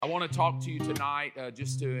want to talk to you tonight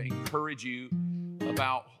just to encourage you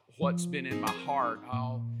about what's been in my heart.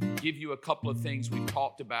 I'll give you a couple of things we've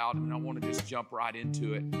talked about, and I want to just jump right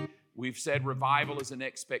into it. We've said revival is an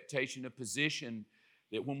expectation of position,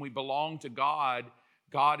 that when we belong to God,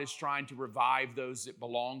 God is trying to revive those that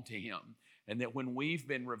belong to Him. And that when we've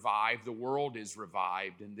been revived, the world is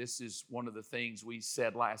revived. And this is one of the things we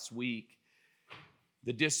said last week.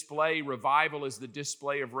 Revival is the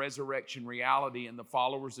display of resurrection reality in the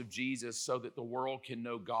followers of Jesus so that the world can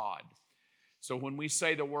know God. So when we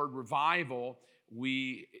say the word revival,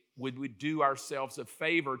 we would do ourselves a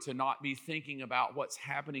favor to not be thinking about what's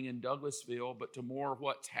happening in Douglasville, but to more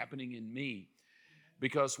what's happening in me.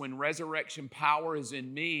 Because when resurrection power is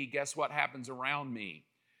in me, guess what happens around me?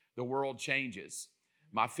 The world changes.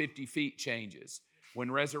 My 50 feet changes. When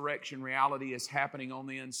resurrection reality is happening on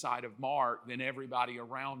the inside of Mark, then everybody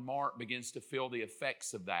around Mark begins to feel the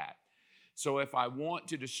effects of that. So if I want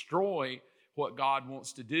to destroy what God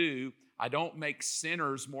wants to do, I don't make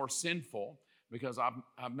sinners more sinful, because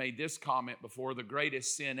I've made this comment before: the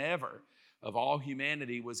greatest sin ever of all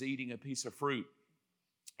humanity was eating a piece of fruit.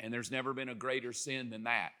 And there's never been a greater sin than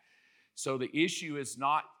that. So the issue is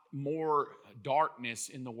not more darkness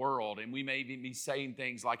in the world. And we may even be saying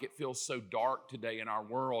things like, it feels so dark today in our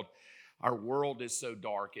world. Our world is so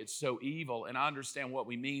dark. It's so evil. And I understand what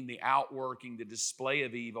we mean. The outworking, the display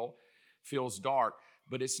of evil feels dark.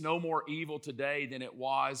 But it's no more evil today than it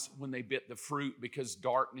was when they bit the fruit, because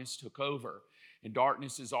darkness took over. And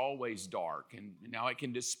darkness is always dark. And now it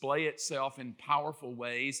can display itself in powerful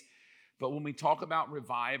ways. But when we talk about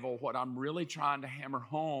revival, what I'm really trying to hammer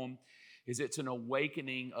home is it's an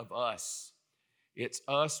awakening of us. It's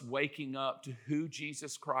us waking up to who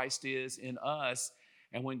Jesus Christ is in us.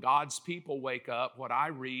 And when God's people wake up, what I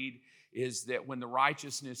read is that when the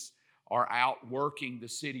righteousness are out working, the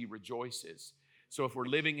city rejoices. So if we're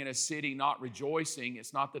living in a city not rejoicing,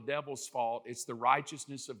 it's not the devil's fault. It's the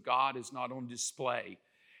righteousness of God is not on display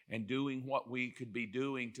and doing what we could be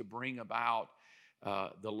doing to bring about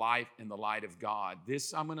the life and the light of God.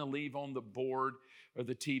 This I'm going to leave on the board or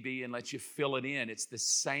the TV and let you fill it in. It's the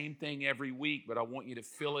same thing every week, but I want you to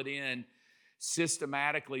fill it in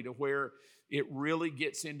systematically to where it really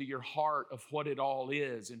gets into your heart of what it all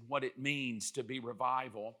is and what it means to be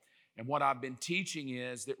revival. And what I've been teaching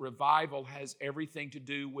is that revival has everything to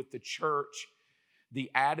do with the church, the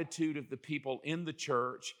attitude of the people in the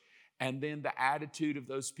church, and then the attitude of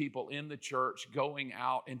those people in the church going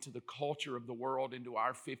out into the culture of the world, into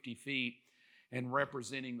our 50 feet, and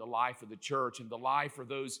representing the life of the church. And the life are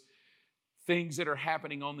those things that are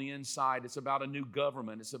happening on the inside. It's about a new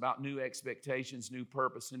government. It's about new expectations, new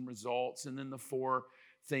purpose and results. And then the four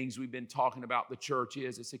things we've been talking about the church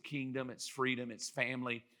is: it's a kingdom, it's freedom, it's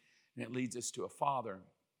family, and it leads us to a Father.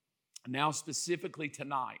 Now, specifically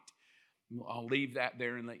tonight, I'll leave that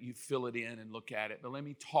there and let you fill it in and look at it. But let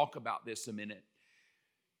me talk about this a minute.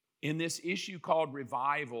 In this issue called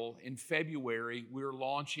revival, in February, we're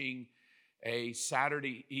launching a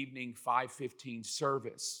Saturday evening 5:15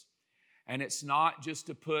 service. And it's not just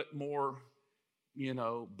to put more,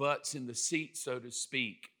 butts in the seat, so to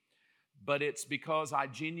speak. But it's because I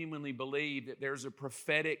genuinely believe that there's a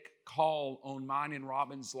prophetic call on mine and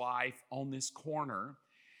Robin's life on this corner.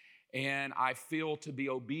 And I feel to be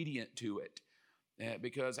obedient to it.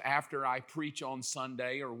 Because after I preach on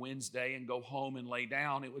Sunday or Wednesday and go home and lay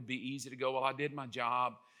down, it would be easy to go, well, I did my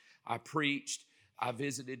job. I preached. I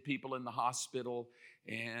visited people in the hospital.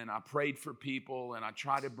 And I prayed for people. And I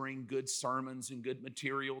try to bring good sermons and good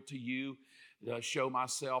material to you to show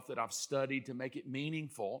myself that I've studied, to make it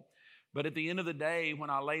meaningful. But at the end of the day, when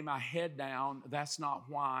I lay my head down, that's not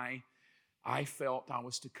why I felt I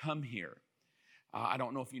was to come here. I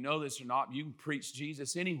don't know if you know this or not, you can preach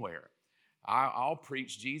Jesus anywhere. I'll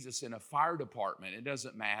preach Jesus in a fire department. It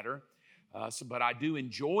doesn't matter. But I do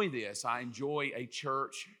enjoy this. I enjoy a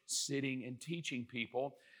church sitting and teaching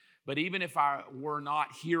people. But even if I were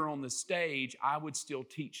not here on the stage, I would still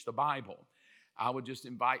teach the Bible. I would just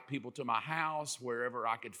invite people to my house, wherever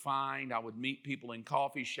I could find. I would meet people in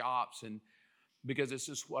coffee shops, and because it's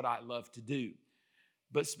just what I love to do.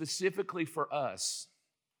 But specifically for us,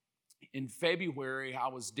 in February, I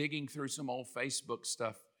was digging through some old Facebook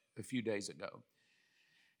stuff a few days ago.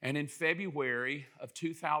 And in February of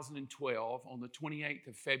 2012, on the 28th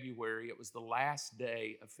of February, it was the last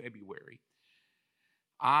day of February,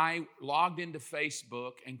 I logged into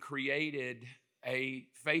Facebook and created a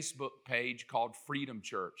Facebook page called Freedom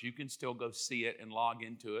Church. You can still go see it and log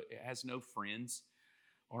into it. It has no friends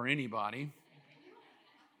or anybody.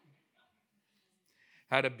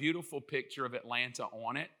 Had a beautiful picture of Atlanta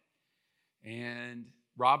on it. And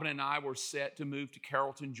Robin and I were set to move to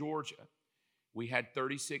Carrollton, Georgia. We had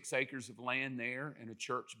 36 acres of land there and a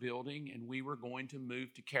church building, and we were going to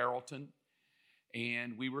move to Carrollton,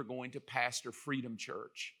 and we were going to pastor Freedom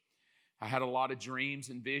Church. I had a lot of dreams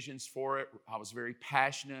and visions for it. I was very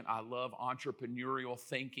passionate. I love entrepreneurial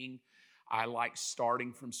thinking. I like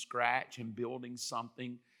starting from scratch and building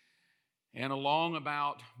something. And along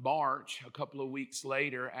about March, a couple of weeks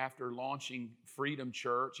later, after launching Freedom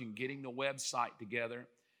Church and getting the website together,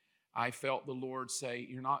 I felt the Lord say,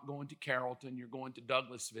 "You're not going to Carrollton, you're going to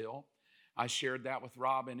Douglasville." I shared that with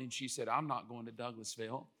Robin, and she said, "I'm not going to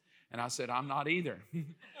Douglasville." And I said, "I'm not either."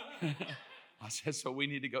 I said, "So we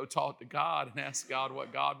need to go talk to God and ask God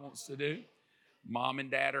what God wants to do." Mom and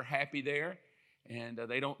Dad are happy there, and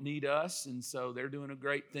they don't need us, and so they're doing a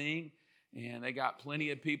great thing. And they got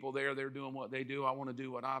plenty of people there. They're doing what they do. I want to do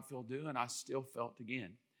what I feel do, and I still felt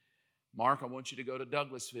again, "Mark, I want you to go to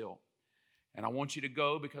Douglasville. And I want you to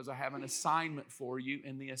go because I have an assignment for you,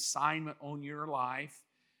 and the assignment on your life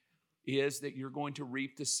is that you're going to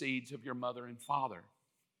reap the seeds of your mother and father."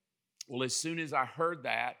 Well, as soon as I heard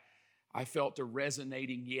that, I felt a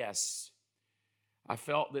resonating yes. I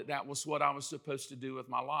felt that that was what I was supposed to do with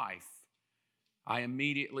my life. I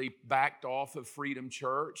immediately backed off of Freedom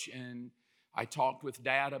Church, and I talked with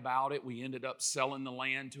Dad about it. We ended up selling the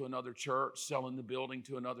land to another church, selling the building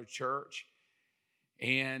to another church.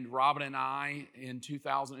 And Robin and I, in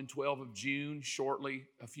 2012 of June, shortly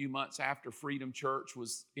a few months after Freedom Church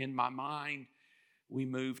was in my mind, we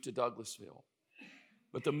moved to Douglasville.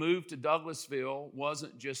 But the move to Douglasville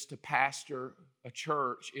wasn't just to pastor a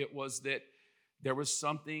church. It was that there was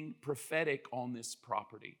something prophetic on this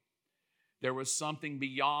property. There was something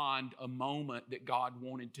beyond a moment that God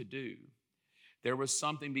wanted to do. There was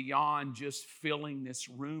something beyond just filling this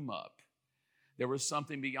room up. There was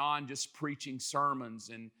something beyond just preaching sermons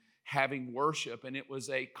and having worship. And it was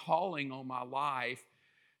a calling on my life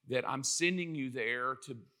that I'm sending you there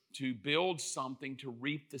to build something to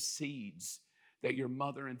reap the seeds that your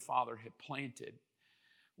mother and father had planted.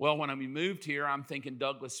 Well, when we moved here, I'm thinking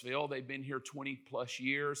Douglasville. They've been here 20 plus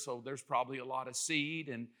years, so there's probably a lot of seed.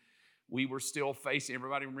 And we were still facing,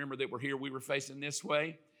 everybody remember that we're here, we were facing this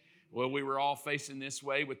way? Well, we were all facing this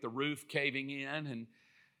way with the roof caving in, and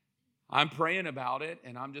I'm praying about it,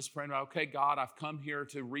 and I'm just praying about, okay, God, I've come here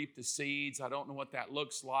to reap the seeds. I don't know what that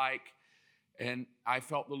looks like. And I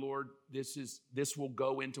felt the Lord, this will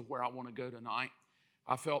go into where I want to go tonight.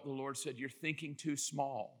 I felt the Lord said, "You're thinking too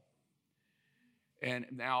small." And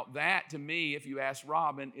now that, to me, if you ask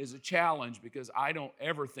Robin, is a challenge because I don't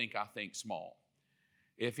ever think I think small.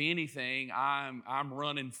 If anything, I'm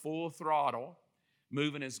running full throttle,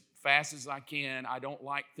 moving as fast as I can. I don't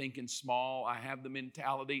like thinking small. I have the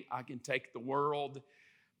mentality I can take the world.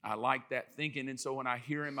 I like that thinking. And so when I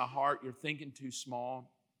hear in my heart, "You're thinking too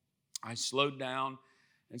small," I slowed down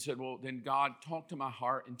and said, "Well, then God, talk to my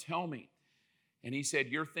heart and tell me." And he said,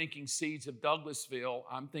 "You're thinking seeds of Douglasville.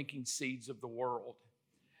 I'm thinking seeds of the world.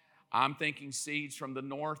 I'm thinking seeds from the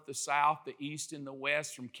north, the south, the east, and the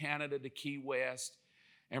west, from Canada to Key West,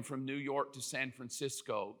 and from New York to San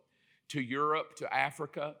Francisco, to Europe, to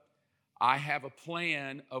Africa. I have a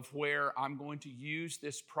plan of where I'm going to use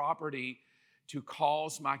this property to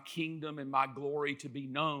cause my kingdom and my glory to be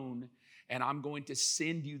known, and I'm going to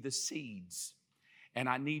send you the seeds, and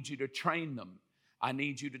I need you to train them. I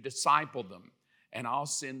need you to disciple them, and I'll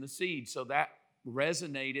send the seeds." So that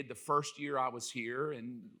resonated the first year I was here,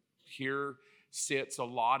 and here sits a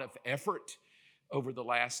lot of effort over the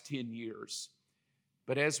last 10 years.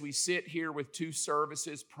 But as we sit here with 2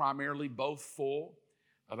 services, primarily both full,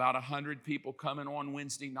 about 100 people coming on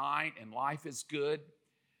Wednesday night, and life is good,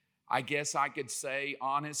 I guess I could say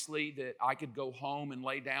honestly that I could go home and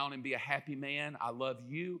lay down and be a happy man. I love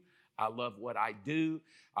you. I love what I do.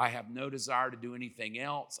 I have no desire to do anything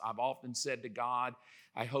else. I've often said to God,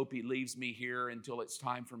 I hope He leaves me here until it's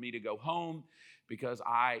time for me to go home, because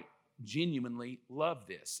I genuinely love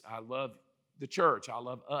this. I love the church. I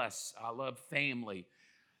love us. I love family.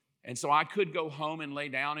 And so I could go home and lay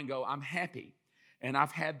down and go, I'm happy. And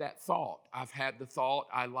I've had that thought. I've had the thought,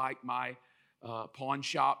 I like my pawn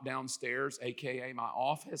shop downstairs, a.k.a. my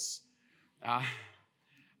office. I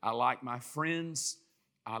like my friends.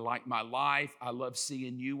 I like my life. I love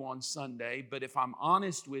seeing you on Sunday. But if I'm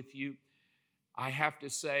honest with you, I have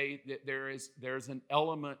to say that there's an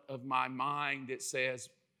element of my mind that says,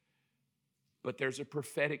 but there's a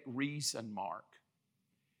prophetic reason, Mark.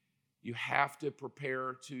 You have to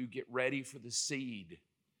prepare to get ready for the seed.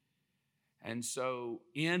 And so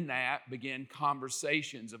in that began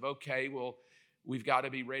conversations of, okay, well, we've got to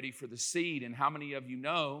be ready for the seed. And how many of you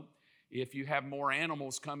know If you have more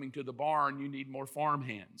animals coming to the barn, you need more farm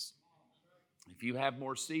hands. If you have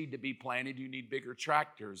more seed to be planted, you need bigger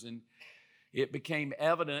tractors. And it became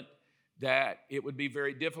evident that it would be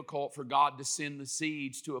very difficult for God to send the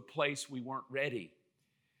seeds to a place we weren't ready.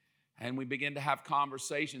 And we began to have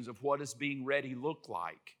conversations of what does being ready look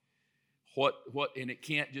like? And it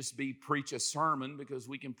can't just be preach a sermon, because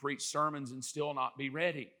we can preach sermons and still not be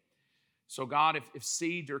ready. So God, if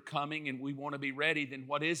seeds are coming and we want to be ready, then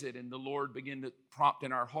what is it? And the Lord began to prompt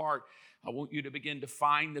in our heart, I want you to begin to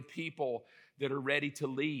find the people that are ready to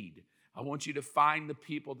lead. I want you to find the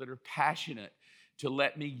people that are passionate to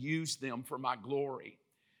let me use them for my glory.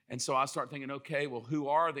 And so I start thinking, okay, well, who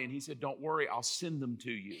are they? And he said, don't worry, I'll send them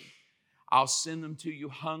to you. I'll send them to you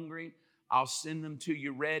hungry. I'll send them to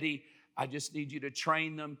you ready. I just need you to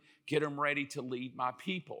train them, get them ready to lead my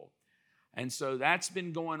people. And so that's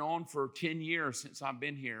been going on for 10 years since I've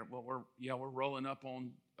been here. Well, we're rolling up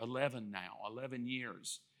on 11 now, 11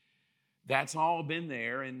 years. That's all been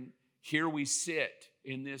there. And here we sit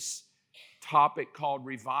in this topic called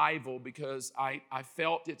revival, because I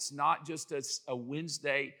felt it's not just a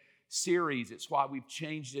Wednesday series. It's why we've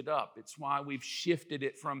changed it up. It's why we've shifted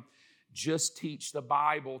it from just teach the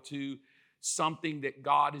Bible to something that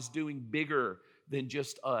God is doing bigger than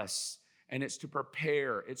just us. And it's to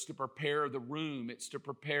prepare. It's to prepare the room. It's to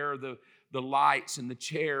prepare the lights and the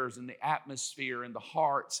chairs and the atmosphere and the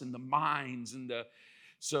hearts and the minds.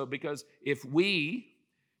 So because if we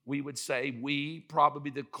would say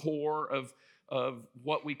probably the core of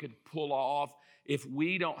what we could pull off, if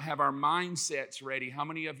we don't have our mindsets ready, how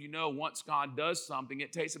many of you know once God does something,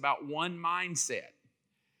 it takes about one mindset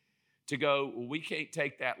to go, well, we can't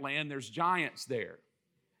take that land. There's giants there.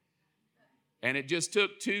 And it just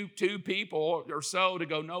took two people or so to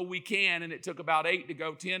go, no, we can. And it took about 8 to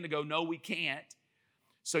go, 10 to go, no, we can't.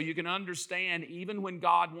 So you can understand, even when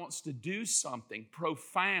God wants to do something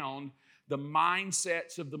profound, the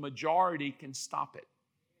mindsets of the majority can stop it.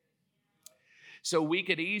 So we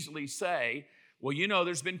could easily say, well, you know,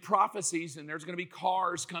 there's been prophecies and there's going to be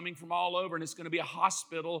cars coming from all over, and it's going to be a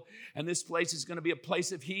hospital, and this place is going to be a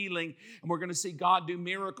place of healing, and we're going to see God do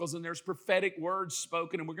miracles, and there's prophetic words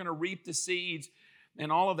spoken, and we're going to reap the seeds,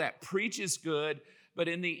 and all of that. Preach is good, but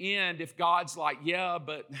in the end, if God's like, yeah,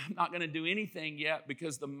 but I'm not going to do anything yet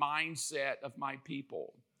because the mindset of my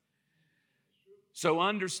people. So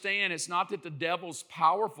understand, it's not that the devil's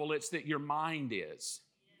powerful, it's that your mind is.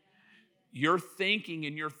 Your thinking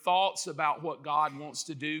and your thoughts about what God wants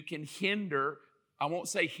to do can hinder, I won't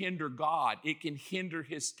say hinder God, it can hinder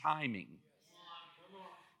His timing.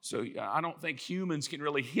 So I don't think humans can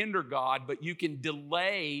really hinder God, but you can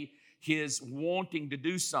delay His wanting to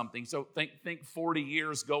do something. So think 40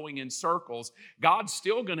 years going in circles. God's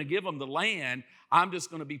still going to give them the land. I'm just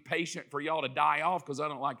going to be patient for y'all to die off because I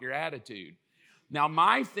don't like your attitude. Now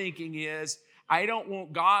my thinking is, I don't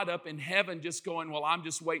want God up in heaven just going, well, I'm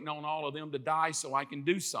just waiting on all of them to die so I can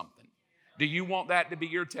do something. Do you want that to be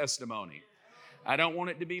your testimony? I don't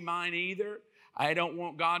want it to be mine either. I don't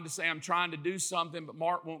want God to say, I'm trying to do something, but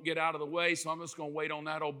Mark won't get out of the way, so I'm just going to wait on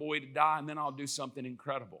that old boy to die, and then I'll do something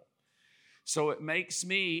incredible. So it makes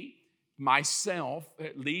me, myself,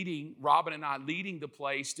 Robin and I leading the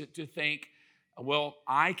place to think, well,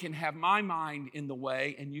 I can have my mind in the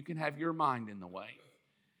way, and you can have your mind in the way.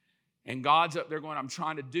 And God's up there going, I'm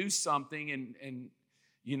trying to do something, and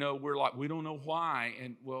you know, we're like, we don't know why.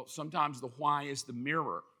 And well, sometimes the why is the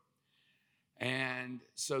mirror. And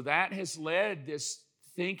so that has led this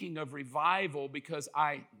thinking of revival, because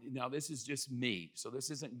now this is just me. So this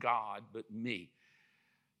isn't God, but me.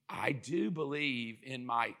 I do believe in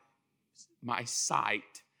my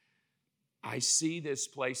sight, I see this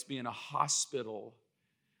place being a hospital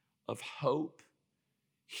of hope,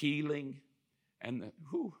 healing, and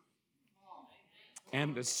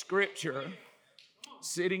the scripture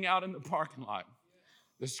sitting out in the parking lot.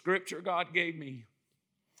 The scripture God gave me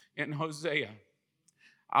in Hosea,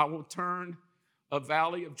 I will turn a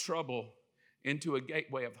valley of trouble into a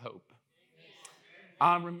gateway of hope.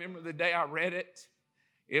 I remember the day I read it.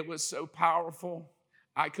 It was so powerful,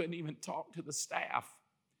 I couldn't even talk to the staff.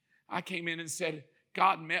 I came in and said,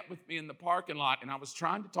 God met with me in the parking lot, and I was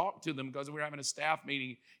trying to talk to them because we were having a staff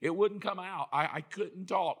meeting. It wouldn't come out. I couldn't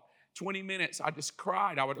talk. 20 minutes, I just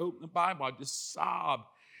cried. I would open the Bible, I'd just sob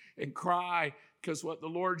and cry, because what the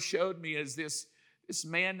Lord showed me is this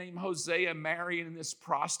man named Hosea marrying this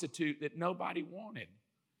prostitute that nobody wanted.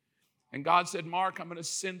 And God said, Mark, I'm going to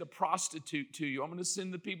send a prostitute to you. I'm going to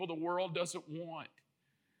send the people the world doesn't want.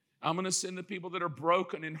 I'm going to send the people that are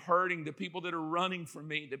broken and hurting, the people that are running from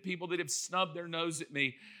me, the people that have snubbed their nose at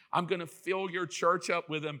me. I'm going to fill your church up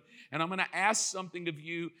with them. And I'm going to ask something of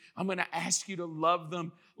you. I'm going to ask you to love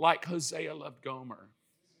them like Hosea loved Gomer.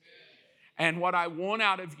 And what I want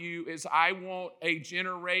out of you is I want a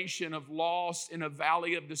generation of lost in a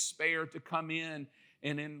valley of despair to come in.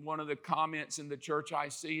 And in one of the comments in the church I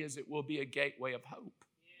see is it will be a gateway of hope.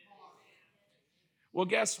 Well,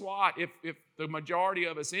 guess what? If the majority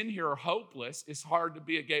of us in here are hopeless, it's hard to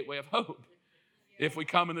be a gateway of hope. If we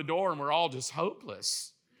come in the door and we're all just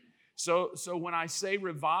hopeless. So when I say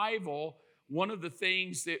revival, one of the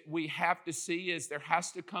things that we have to see is there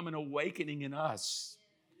has to come an awakening in us.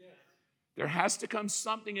 There has to come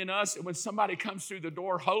something in us. And when somebody comes through the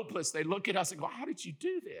door hopeless, they look at us and go, how did you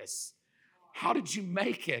do this? How did you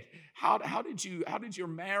make it? How did your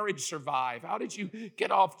marriage survive? How did you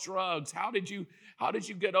get off drugs? How did you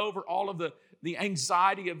get over all of the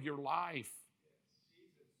anxiety of your life?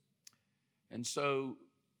 And so,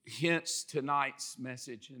 hence tonight's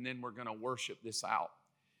message, and then we're going to worship this out.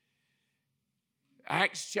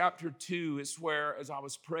 Acts chapter 2 is where, as I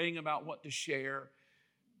was praying about what to share,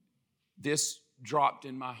 this dropped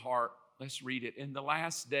in my heart. Let's read it. In the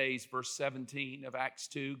last days, verse 17 of Acts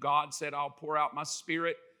 2, God said, I'll pour out my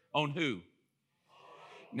Spirit on who?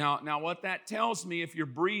 Now what that tells me, if you're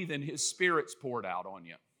breathing, His Spirit's poured out on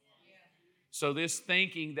you. So this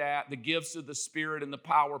thinking that the gifts of the Spirit and the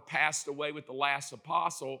power passed away with the last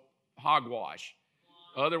apostle, hogwash.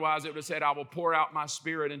 Otherwise, it would have said, I will pour out my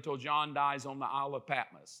Spirit until John dies on the Isle of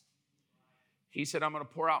Patmos. He said, I'm going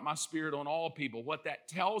to pour out my Spirit on all people. What that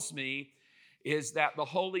tells me is that the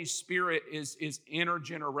Holy Spirit is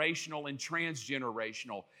intergenerational and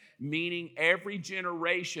transgenerational, meaning every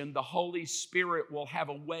generation, the Holy Spirit will have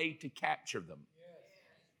a way to capture them.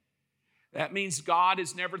 That means God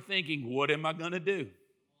is never thinking, what am I going to do?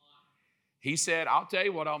 He said, I'll tell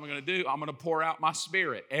you what I'm going to do. I'm going to pour out my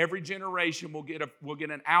Spirit. Every generation will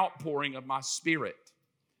get an outpouring of my Spirit.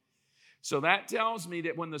 So that tells me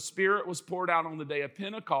that when the Spirit was poured out on the day of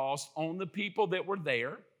Pentecost, on the people that were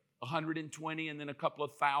there, 120 and then a couple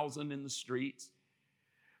of thousand in the streets.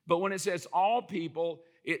 But when it says all people,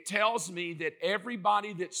 it tells me that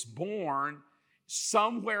everybody that's born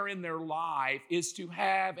somewhere in their life is to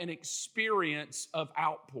have an experience of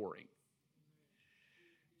outpouring.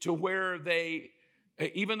 To where they,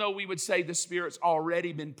 even though we would say the Spirit's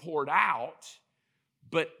already been poured out,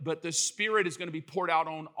 but the Spirit is going to be poured out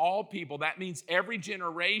on all people. That means every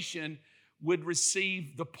generation would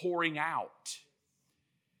receive the pouring out.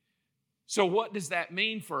 So what does that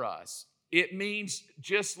mean for us? It means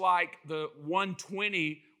just like the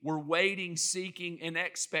 120 were waiting, seeking, in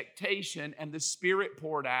expectation, and the Spirit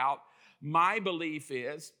poured out, my belief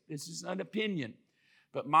is, this is an opinion,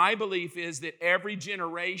 but my belief is that every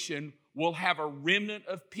generation will have a remnant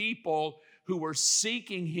of people who are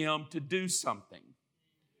seeking Him to do something.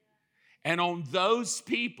 And on those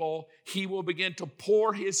people, He will begin to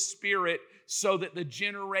pour His Spirit so that the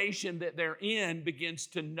generation that they're in begins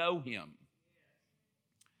to know Him.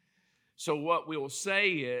 So what we'll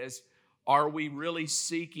say is, are we really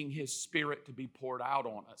seeking His Spirit to be poured out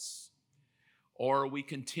on us? Or are we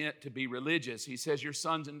content to be religious? He says, your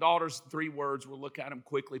sons and daughters, 3 words, we'll look at them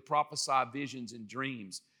quickly, prophesy visions and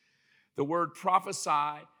dreams. The word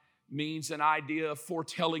prophesy means an idea of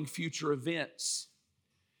foretelling future events.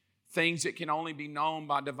 Things that can only be known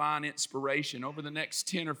by divine inspiration. Over the next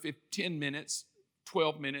 10 minutes,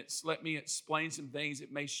 12 minutes, let me explain some things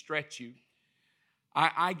that may stretch you.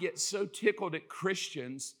 I get so tickled at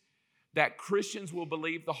Christians that Christians will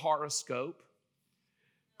believe the horoscope.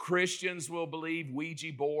 Christians will believe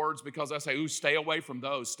Ouija boards because I say, ooh, stay away from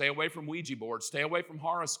those. Stay away from Ouija boards. Stay away from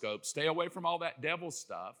horoscopes. Stay away from all that devil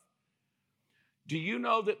stuff. Do you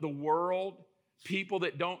know that the world, people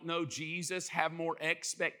that don't know Jesus, have more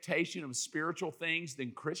expectation of spiritual things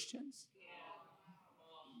than Christians?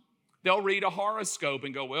 They'll read a horoscope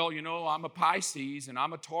and go, well, you know, I'm a Pisces and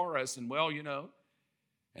I'm a Taurus and well, you know,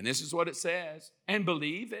 and this is what it says, and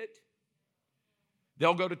believe it.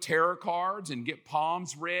 They'll go to tarot cards and get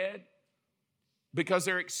palms read because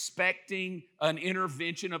they're expecting an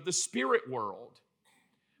intervention of the spirit world.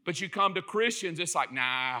 But you come to Christians, it's like,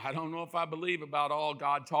 nah, I don't know if I believe about all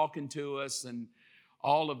God talking to us and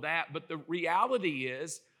all of that. But the reality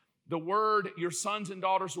is, the word, your sons and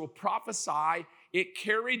daughters will prophesy, it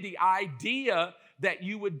carried the idea that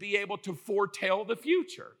you would be able to foretell the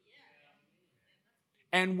future.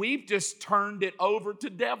 And we've just turned it over to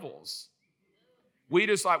devils. We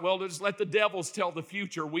just like, well, just let the devils tell the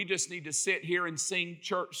future. We just need to sit here and sing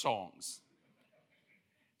church songs.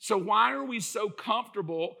 So why are we so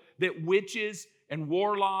comfortable that witches and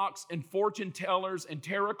warlocks and fortune tellers and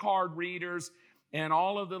tarot card readers and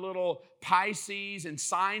all of the little Pisces and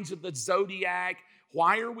signs of the zodiac.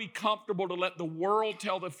 Why are we comfortable to let the world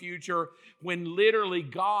tell the future when literally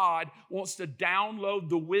God wants to download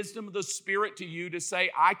the wisdom of the Spirit to you to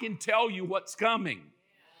say, I can tell you what's coming.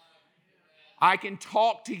 I can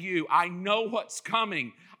talk to you. I know what's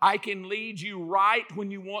coming. I can lead you right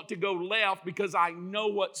when you want to go left because I know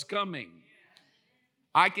what's coming.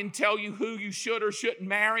 I can tell you who you should or shouldn't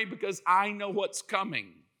marry because I know what's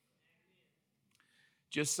coming.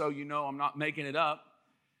 Just so you know, I'm not making it up.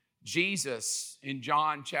 Jesus in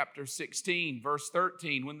John chapter 16, verse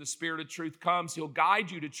 13, when the Spirit of truth comes, He'll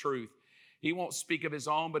guide you to truth. He won't speak of His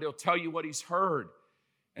own, but He'll tell you what He's heard.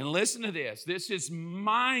 And listen to this. This is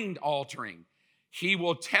mind altering. He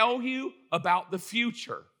will tell you about the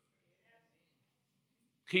future.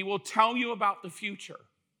 He will tell you about the future.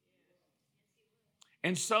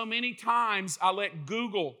 And so many times I let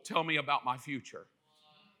Google tell me about my future.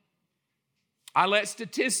 I let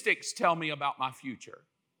statistics tell me about my future.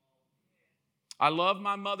 I love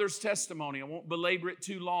my mother's testimony. I won't belabor it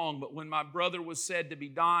too long, but when my brother was said to be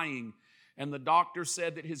dying and the doctor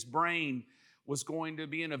said that his brain was going to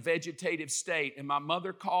be in a vegetative state, and my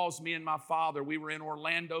mother calls me and my father. We were in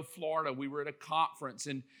Orlando, Florida. We were at a conference,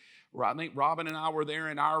 and I think Robin and I were there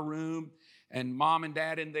in our room, and Mom and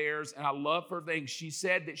Dad in theirs, and I love her thing. She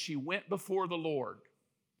said that she went before the Lord,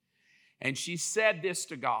 and she said this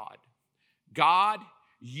to God, God,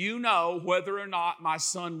 you know whether or not my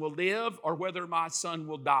son will live or whether my son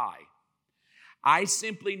will die. I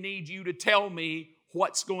simply need you to tell me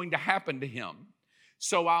what's going to happen to him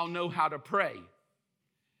so I'll know how to pray.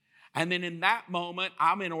 And then in that moment,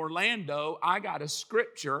 I'm in Orlando. I got a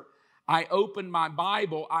scripture. I opened my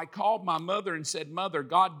Bible. I called my mother and said, Mother,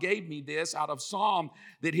 God gave me this out of Psalm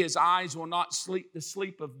that his eyes will not sleep the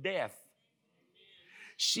sleep of death.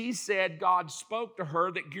 She said God spoke to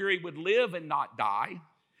her that Gary would live and not die,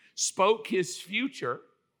 spoke his future.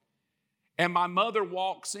 And my mother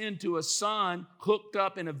walks into a son hooked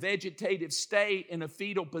up in a vegetative state in a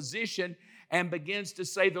fetal position and begins to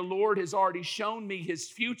say, the Lord has already shown me his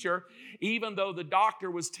future, even though the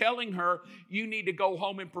doctor was telling her, you need to go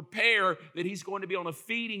home and prepare that he's going to be on a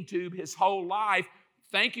feeding tube his whole life.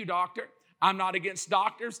 Thank you, doctor. I'm not against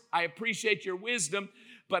doctors. I appreciate your wisdom,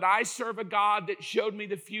 but I serve a God that showed me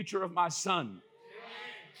the future of my son.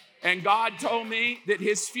 And God told me that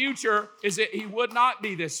his future is that he would not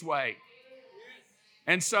be this way.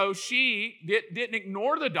 And so she didn't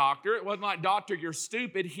ignore the doctor. It wasn't like, doctor, you're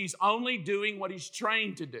stupid. He's only doing what he's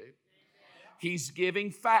trained to do. He's giving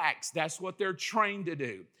facts. That's what they're trained to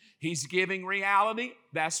do. He's giving reality.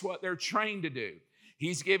 That's what they're trained to do.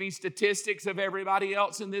 He's giving statistics of everybody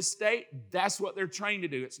else in this state. That's what they're trained to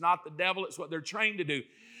do. It's not the devil. It's what they're trained to do.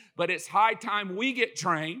 But it's high time we get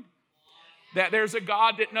trained that there's a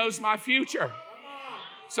God that knows my future.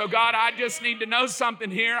 So God, I just need to know something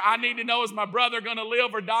here. I need to know, is my brother going to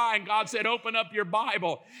live or die? And God said, open up your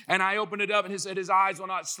Bible. And I opened it up and he said, his eyes will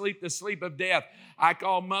not sleep the sleep of death. I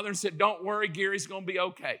called mother and said, don't worry, Gary's going to be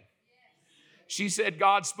okay. She said,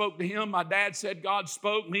 God spoke to him. My dad said, God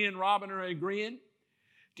spoke. Me and Robin are agreeing.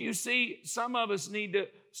 Do you see, some of us need to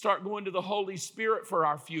start going to the Holy Spirit for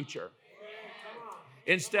our future.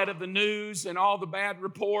 Instead of the news and all the bad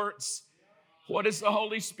reports. What is the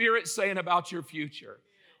Holy Spirit saying about your future?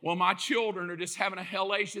 Well, my children are just having a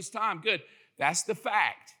hellacious time. Good. That's the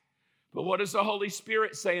fact. But what is the Holy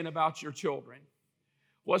Spirit saying about your children?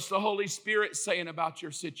 What's the Holy Spirit saying about your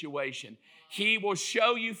situation? He will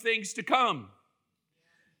show you things to come.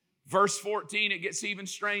 Verse 14, it gets even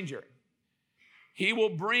stranger. He will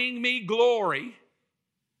bring me glory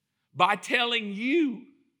by telling you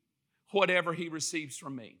whatever he receives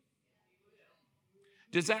from me.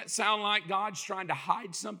 Does that sound like God's trying to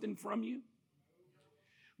hide something from you?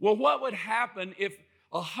 Well, what would happen if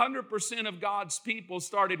 100% of God's people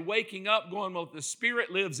started waking up going, well, the Spirit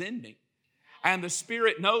lives in me, and the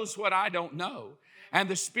Spirit knows what I don't know, and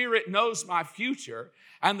the Spirit knows my future,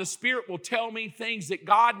 and the Spirit will tell me things that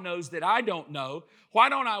God knows that I don't know. Why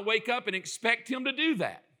don't I wake up and expect him to do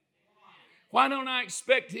that? Why don't I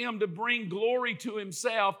expect him to bring glory to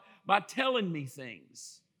himself by telling me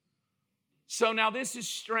things? So now this is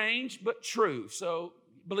strange but true. So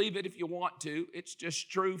believe it if you want to. It's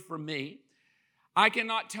just true for me. I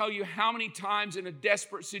cannot tell you how many times in a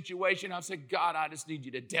desperate situation I've said, God, I just need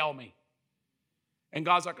you to tell me. And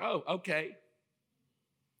God's like, oh, okay.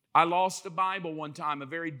 I lost a Bible one time, a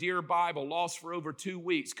very dear Bible, lost for over 2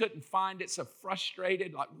 weeks. Couldn't find it, so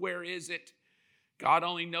frustrated, like, where is it? God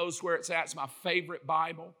only knows where it's at. It's my favorite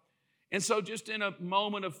Bible. And so just in a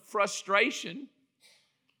moment of frustration,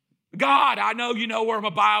 God, I know you know where my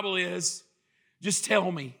Bible is. Just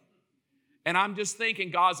tell me. And I'm just thinking,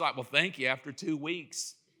 God's like, well, thank you. After 2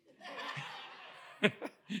 weeks,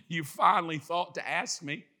 you finally thought to ask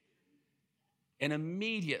me. And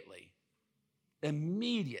immediately,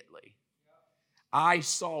 I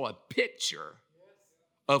saw a picture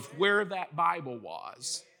of where that Bible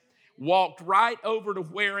was. Walked right over to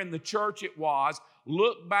where in the church it was.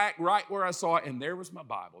 Looked back right where I saw it, and there was my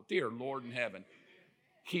Bible. Dear Lord in heaven.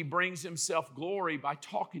 He brings himself glory by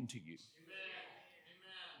talking to you.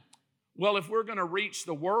 Well, if we're going to reach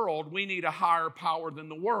the world, we need a higher power than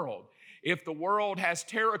the world. If the world has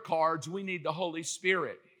tarot cards, we need the Holy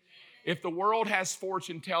Spirit. If the world has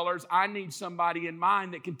fortune tellers, I need somebody in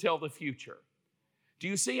mind that can tell the future. Do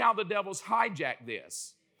you see how the devil's hijacked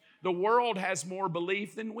this? The world has more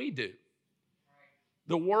belief than we do.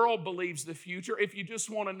 The world believes the future. If you just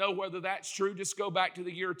want to know whether that's true, just go back to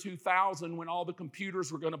the year 2000 when all the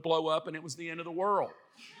computers were going to blow up and it was the end of the world.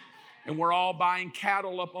 And we're all buying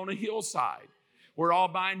cattle up on a hillside. We're all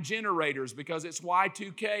buying generators because it's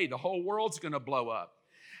Y2K. The whole world's going to blow up.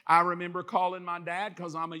 I remember calling my dad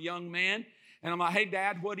because I'm a young man. And I'm like, hey,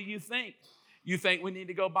 Dad, what do you think? You think we need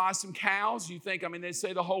to go buy some cows? You think, they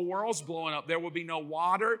say the whole world's blowing up. There will be no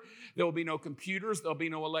water. There will be no computers. There'll be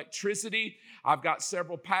no electricity. I've got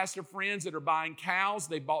several pastor friends that are buying cows.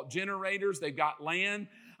 They bought generators. They've got land.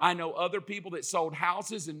 I know other people that sold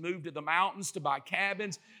houses and moved to the mountains to buy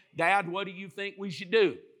cabins. Dad, what do you think we should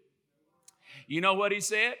do? You know what he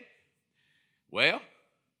said? Well,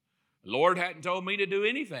 the Lord hadn't told me to do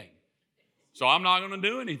anything, so I'm not going to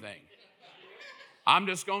do anything. I'm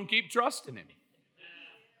just going to keep trusting him.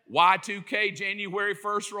 Y2K, January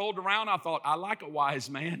 1st rolled around. I thought, I like a wise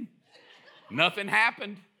man. Nothing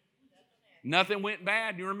happened. Nothing went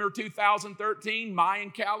bad. You remember 2013,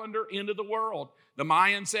 Mayan calendar, end of the world. The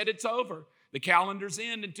Mayan said it's over. The calendar's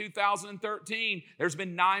end in 2013. There's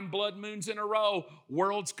been 9 blood moons in a row.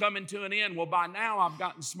 World's coming to an end. Well, by now, I've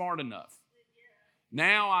gotten smart enough.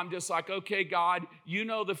 Now I'm just like, okay, God, you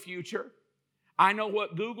know the future. I know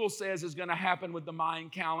what Google says is going to happen with the Mayan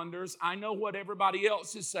calendars. I know what everybody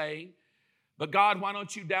else is saying. But God, why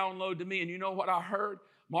don't you download to me? And you know what I heard?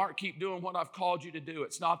 Mark, keep doing what I've called you to do.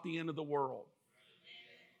 It's not the end of the world.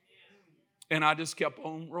 And I just kept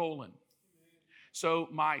on rolling. So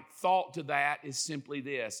my thought to that is simply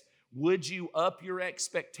this. Would you up your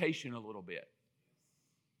expectation a little bit?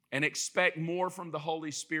 And expect more from the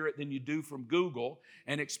Holy Spirit than you do from Google,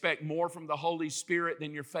 and expect more from the Holy Spirit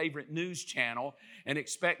than your favorite news channel, and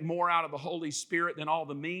expect more out of the Holy Spirit than all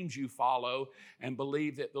the memes you follow, and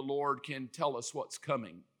believe that the Lord can tell us what's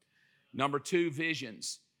coming. Number 2,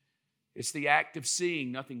 visions. It's the act of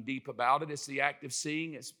seeing, nothing deep about it. It's the act of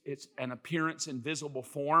seeing. It's an appearance in visible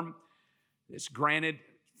form. It's granted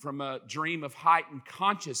from a dream of heightened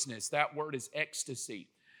consciousness. That word is ecstasy.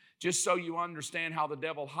 Just so you understand how the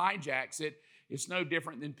devil hijacks it, it's no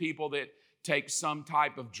different than people that take some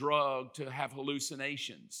type of drug to have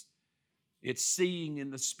hallucinations. It's seeing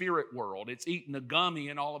in the spirit world. It's eating a gummy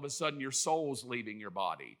and all of a sudden your soul's leaving your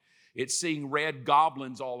body. It's seeing red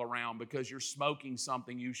goblins all around because you're smoking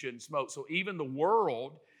something you shouldn't smoke. So even the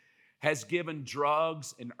world has given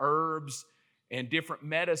drugs and herbs and different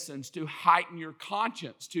medicines to heighten your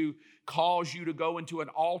conscience, to cause you to go into an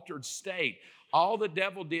altered state. All the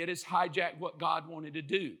devil did is hijack what God wanted to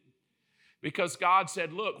do. Because God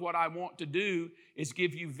said, look, what I want to do is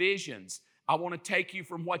give you visions. I want to take you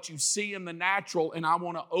from what you see in the natural and I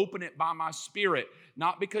want to open it by my Spirit.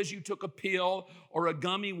 Not because you took a pill or a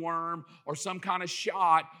gummy worm or some kind of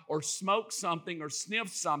shot or smoked something or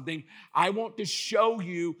sniffed something. I want to show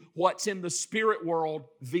you what's in the spirit world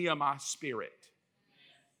via my Spirit.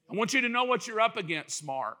 I want you to know what you're up against,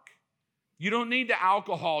 Mark. You don't need the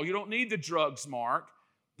alcohol. You don't need the drugs, Mark.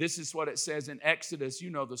 This is what it says in Exodus. You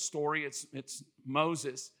know the story. It's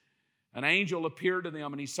Moses. An angel appeared to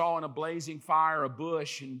them, and he saw in a blazing fire a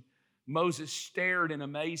bush, and Moses stared in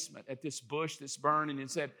amazement at this bush that's burning and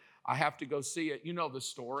said, I have to go see it. You know the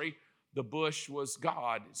story. The bush was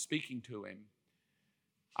God speaking to him.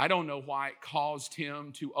 I don't know why it caused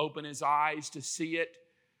him to open his eyes to see it.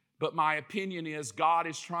 But my opinion is God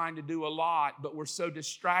is trying to do a lot, but we're so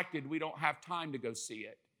distracted we don't have time to go see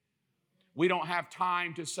it. We don't have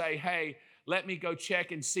time to say, hey, let me go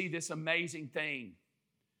check and see this amazing thing.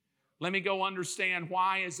 Let me go understand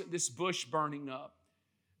why isn't this bush burning up.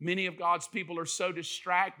 Many of God's people are so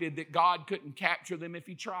distracted that God couldn't capture them if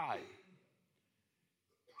he tried.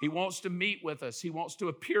 He wants to meet with us. He wants to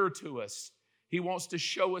appear to us. He wants to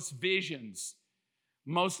show us visions.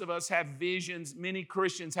 Most of us have visions. Many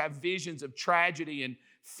Christians have visions of tragedy and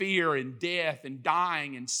fear and death and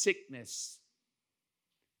dying and sickness.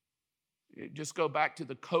 Just go back to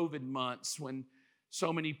the COVID months when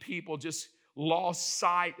so many people just lost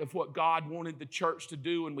sight of what God wanted the church to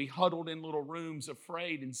do, and we huddled in little rooms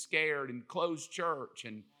afraid and scared and closed church,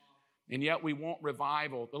 and yet we want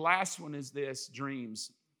revival. The last one is this: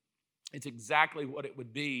 dreams. It's exactly what it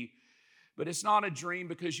would be, but it's not a dream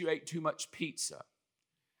because you ate too much pizza.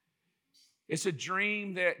 It's a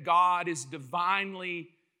dream that God is divinely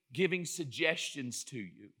giving suggestions to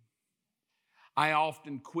you. I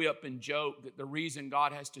often quip and joke that the reason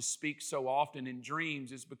God has to speak so often in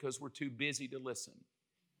dreams is because we're too busy to listen.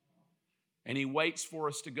 And He waits for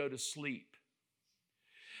us to go to sleep.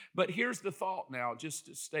 But here's the thought now, just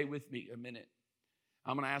to stay with me a minute.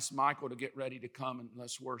 I'm going to ask Michael to get ready to come and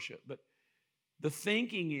let's worship. But the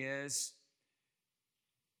thinking is,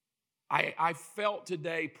 I felt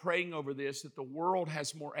today praying over this that the world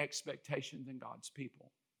has more expectation than God's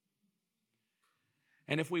people.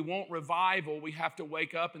 And if we want revival, we have to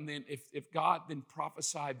wake up and then, if God, then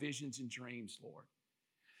prophesy visions and dreams, Lord.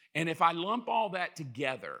 And if I lump all that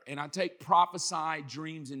together and I take prophesy,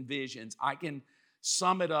 dreams, and visions, I can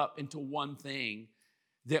sum it up into one thing: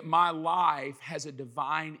 that my life has a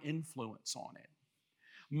divine influence on it.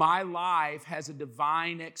 My life has a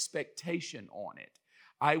divine expectation on it.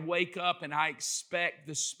 I wake up and I expect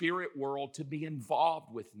the spirit world to be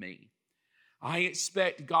involved with me. I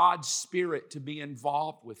expect God's Spirit to be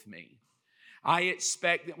involved with me. I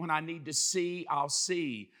expect that when I need to see, I'll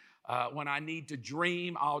see. When I need to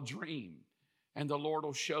dream, I'll dream. And the Lord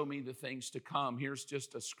will show me the things to come. Here's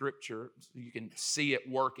just a scripture so you can see it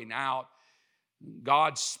working out.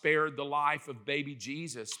 God spared the life of baby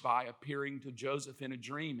Jesus by appearing to Joseph in a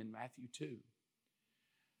dream in Matthew 2.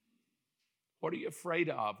 What are you afraid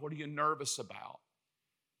of? What are you nervous about?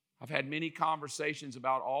 I've had many conversations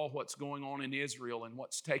about all what's going on in Israel and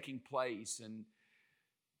what's taking place.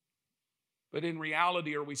 But in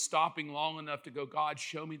reality, are we stopping long enough to go, God,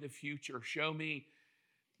 show me the future, show me?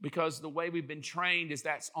 Because the way we've been trained is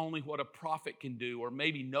that's only what a prophet can do, or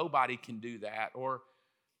maybe nobody can do that.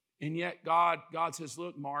 And yet God says,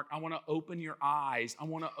 look, Mark, I want to open your eyes. I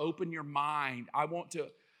want to open your mind. I want to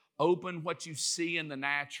open what you see in the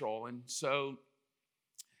natural. And so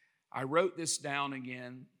I wrote this down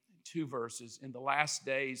again, 2 verses. In the last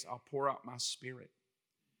days, I'll pour out my Spirit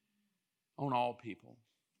on all people.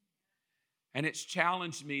 And it's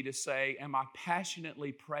challenged me to say, am I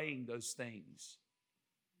passionately praying those things?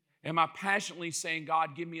 Am I passionately saying,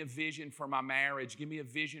 God, give me a vision for my marriage. Give me a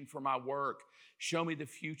vision for my work. Show me the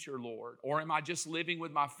future, Lord. Or am I just living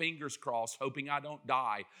with my fingers crossed, hoping I don't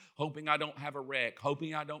die, hoping I don't have a wreck,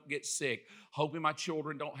 hoping I don't get sick, hoping my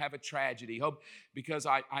children don't have a tragedy? Because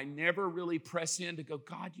I never really press in to go,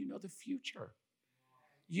 God, you know the future.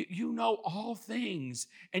 You know all things.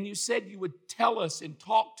 And you said you would tell us and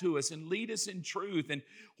talk to us and lead us in truth. And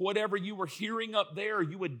whatever you were hearing up there,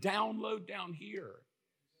 you would download down here.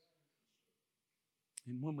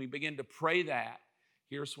 And when we begin to pray that,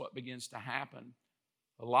 here's what begins to happen.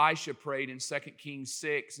 Elisha prayed in 2 Kings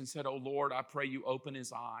 6 and said, oh Lord, I pray you open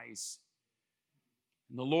his eyes.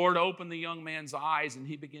 And the Lord opened the young man's eyes and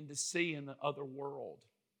he began to see in the other world.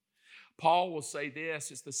 Paul will say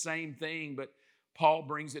this, it's the same thing, but Paul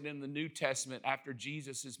brings it in the New Testament after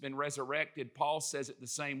Jesus has been resurrected. Paul says it the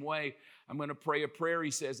same way. I'm going to pray a prayer,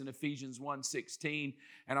 he says in Ephesians 1:16,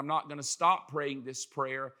 and I'm not going to stop praying this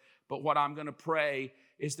prayer, but what I'm going to pray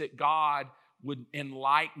is that God would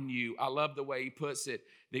enlighten you. I love the way he puts it.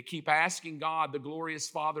 They keep asking God, the glorious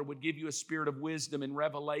Father, would give you a spirit of wisdom and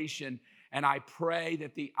revelation, and I pray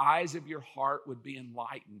that the eyes of your heart would be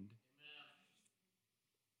enlightened.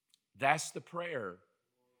 That's the prayer.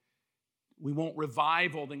 We want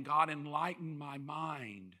revival, then God enlighten my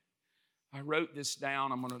mind. I wrote this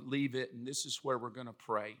down. I'm going to leave it, and this is where we're going to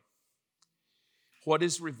pray. What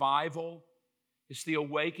is revival? It's the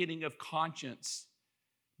awakening of conscience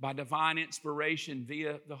by divine inspiration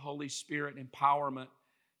via the Holy Spirit empowerment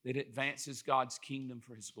that advances God's kingdom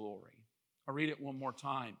for His glory. I'll read it one more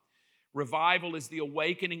time. Revival is the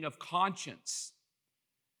awakening of conscience.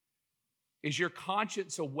 Is your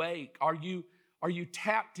conscience awake? Are you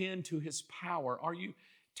tapped into His power? Are you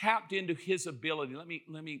tapped into His ability?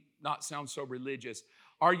 Let me not sound so religious.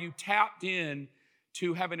 Are you tapped in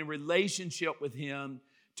to having a relationship with Him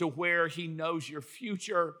to where He knows your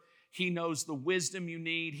future? He knows the wisdom you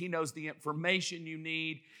need. He knows the information you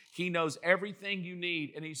need. He knows everything you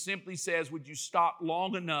need. And He simply says, would you stop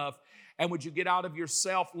long enough and would you get out of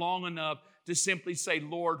yourself long enough to simply say,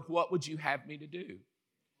 Lord, what would you have me to do?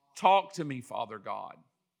 Talk to me, Father God.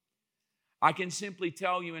 I can simply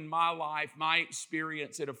tell you in my life, my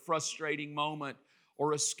experience at a frustrating moment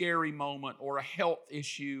or a scary moment or a health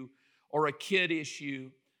issue or a kid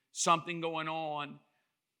issue, something going on.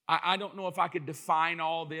 I don't know if I could define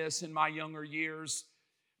all this in my younger years,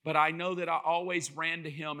 but I know that I always ran to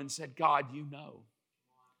Him and said, God, you know.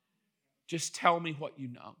 Just tell me what you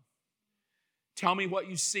know. Tell me what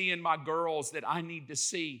you see in my girls that I need to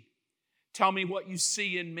see. Tell me what you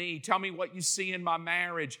see in me. Tell me what you see in my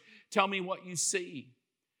marriage. Tell me what you see.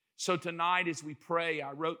 So tonight as we pray,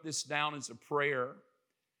 I wrote this down as a prayer.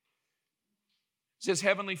 It says,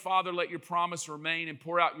 Heavenly Father, let your promise remain and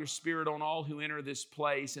pour out your Spirit on all who enter this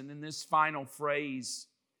place. And then this final phrase,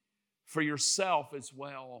 for yourself as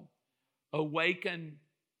well, awaken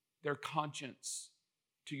their conscience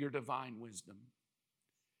to your divine wisdom.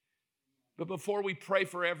 But before we pray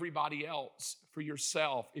for everybody else, for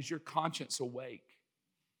yourself, is your conscience awake?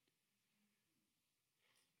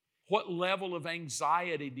 What level of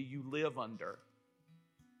anxiety do you live under?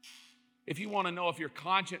 If you want to know if your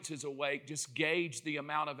conscience is awake, just gauge the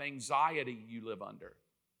amount of anxiety you live under.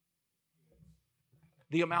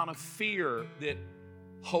 The amount of fear that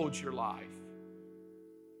holds your life.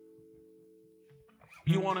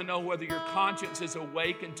 You want to know whether your conscience is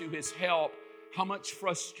awakened to His help. How much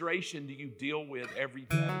frustration do you deal with every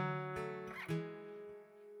day?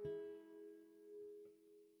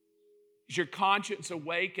 Is your conscience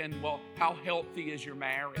awakened? Well, how healthy is your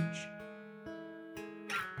marriage?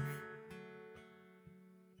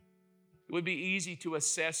 It would be easy to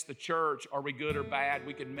assess the church. Are we good or bad?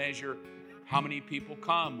 We could measure how many people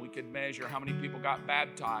come. We could measure how many people got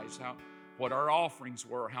baptized, what our offerings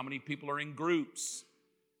were, how many people are in groups.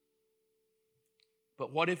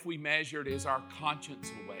 But what if we measured, is our conscience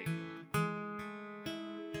awake?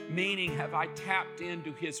 Meaning, have I tapped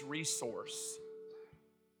into His resource?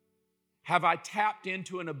 Have I tapped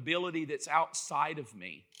into an ability that's outside of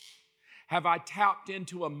me? Have I tapped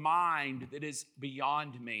into a mind that is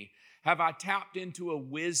beyond me? Have I tapped into a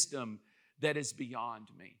wisdom that is beyond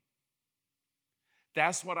me?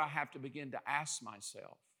 That's what I have to begin to ask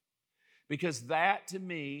myself. Because that, to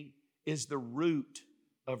me, is the root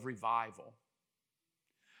of revival.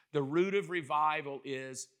 The root of revival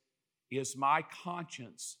is my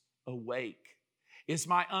conscience awake? Is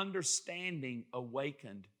my understanding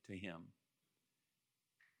awakened to Him?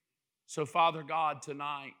 So, Father God,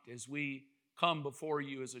 tonight, as we come before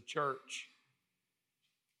you as a church,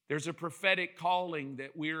 there's a prophetic calling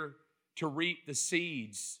that we're to reap the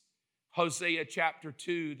seeds. Hosea chapter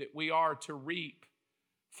 2, that we are to reap,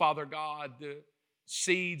 Father God, the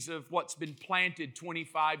seeds of what's been planted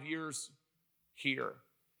 25 years here.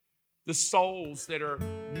 The souls that are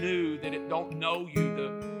new, that don't know you,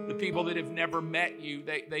 the people that have never met you,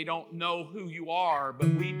 they don't know who you are,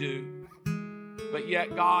 but we do. But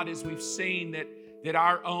yet, God, as we've seen that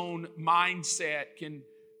our own mindset can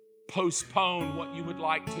postpone what you would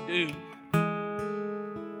like to do.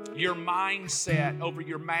 Your mindset over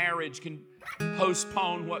your marriage can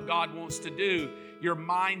postpone what God wants to do. Your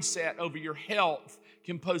mindset over your health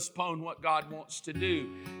can postpone what God wants to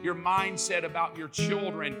do. Your mindset about your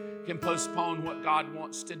children can postpone what God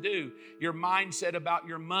wants to do. Your mindset about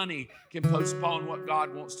your money can postpone what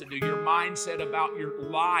God wants to do. Your mindset about your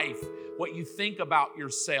life, what you think about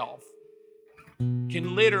yourself,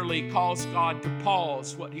 can literally cause God to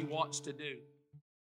pause what He wants to do.